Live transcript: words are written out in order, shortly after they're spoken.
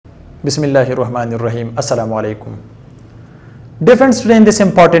Bismillahirrahmanirrahim. Assalamu alaikum. Dear friends, today in this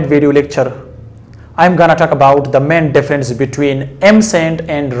important video lecture, I am gonna talk about the main difference between M sand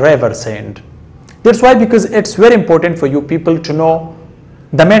and river sand. That's why, because it's very important for you people to know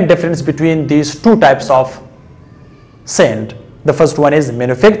the main difference between these two types of sand. The first one is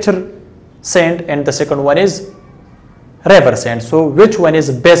manufactured sand and the second one is river sand. So which one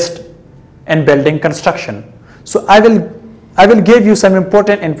is best in building construction? So I will give you some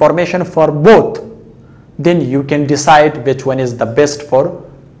important information for both, then you can decide which one is the best for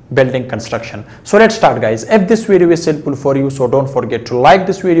building construction. So let's start, guys. If this video is helpful for you, so don't forget to like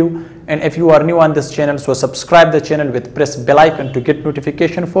this video, and if you are new on this channel, so subscribe the channel with press bell icon to get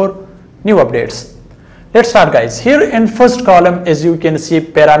notification for new updates. Let's start, guys. Here in first column, as you can see,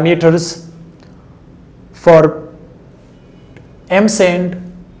 parameters for M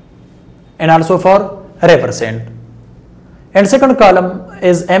sand and also for river sand. And second column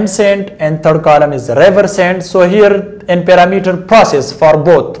is M sand and third column is river sand. So here in parameter process for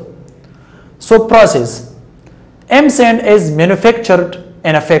both. So process, M sand is manufactured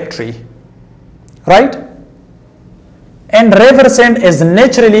in a factory, right? And river sand is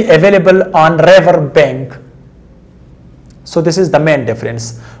naturally available on river bank. So this is the main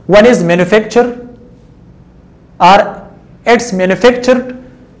difference. One is manufactured, or it's manufactured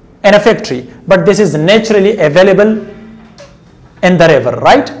in a factory, but this is naturally available in the river,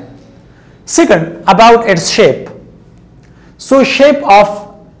 right? Second, about its shape. So shape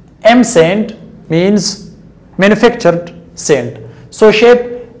of M sand means manufactured sand. So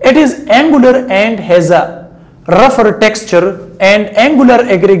shape, it is angular and has a rougher texture, and angular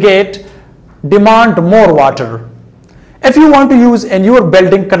aggregate demand more water. If you want to use in your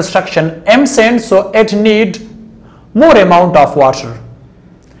building construction M sand, so it need more amount of water,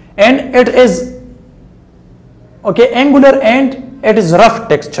 and it is angular and it is rough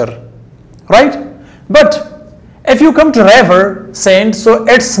texture, right? But if you come to river sand, so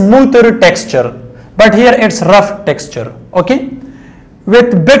it's smoother texture, but here it's rough texture,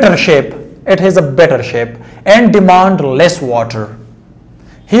 with better shape. It has a better shape and demand less water.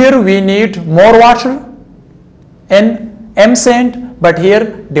 Here we need more water in M sand, but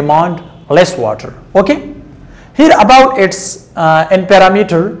here demand less water. Here about its in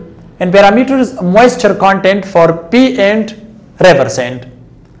parameters moisture content for P and river sand.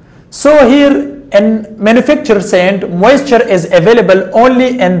 So here in manufactured sand, moisture is available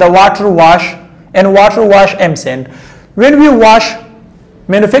only in the water wash and water wash M sand. When we wash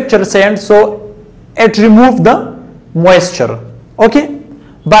manufactured sand, so it remove the moisture,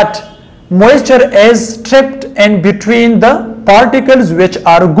 but moisture is trapped in between the particles which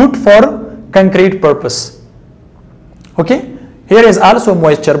are good for concrete purpose. Here is also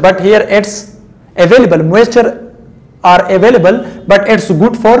moisture, but here it's available, moisture are available, but it's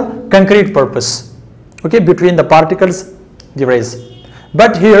good for concrete purpose. Between the particles there is,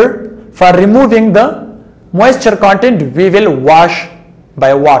 but here for removing the moisture content we will wash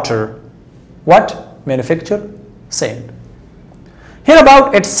by water. What? Manufactured sand. Here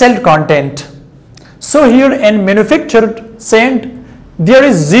about its silt content. So here in manufactured sand there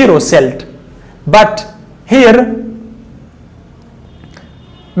is zero silt, but here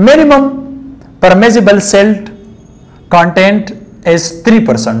minimum permissible silt content is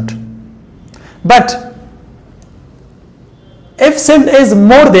 3%. But if silt is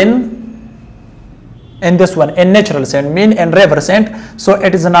more than in this one, in natural sand, mean in river sand, so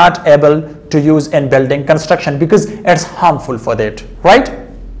it is not able to use in building construction because it's harmful for that, right?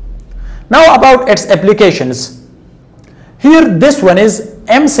 Now about its applications. Here this one is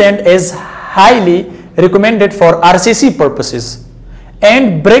M sand is highly recommended for RCC purposes,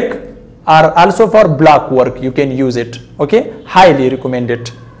 and brick are also for block work. You can use it, highly recommended.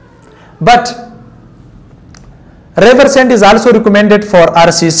 But river sand is also recommended for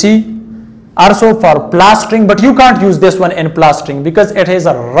RCC, also for plastering, but you can't use this one in plastering because it has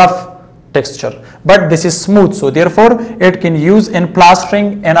a rough texture, but this is smooth, so therefore it can use in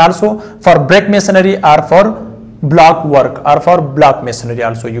plastering, and also for brick masonry or for block work or for block masonry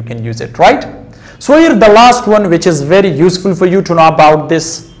also you can use it, right? So here the last one, which is very useful for you to know about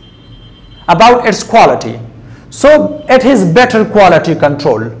this, about its quality. So it has better quality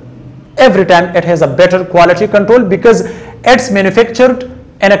control. Every time it has a better quality control because it's manufactured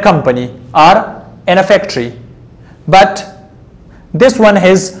in a company or in a factory, but this one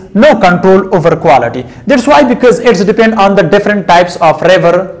has no control over quality. That's why, because it's depend on the different types of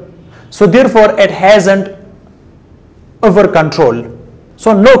river, so therefore it hasn't over control,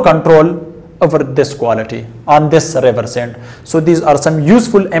 so no control over this quality on this river sand. So these are some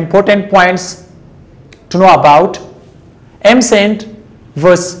useful important points to know about M sand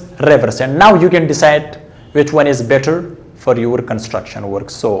versus river sand. Now you can decide which one is better for your construction work.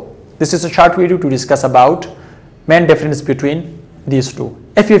 So this is a short video to discuss about main difference between these two.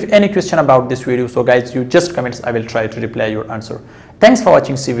 If you have any question about this video, so guys, you just comments, I will try to reply your answer. Thanks for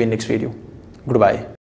watching. See you in next video. Goodbye.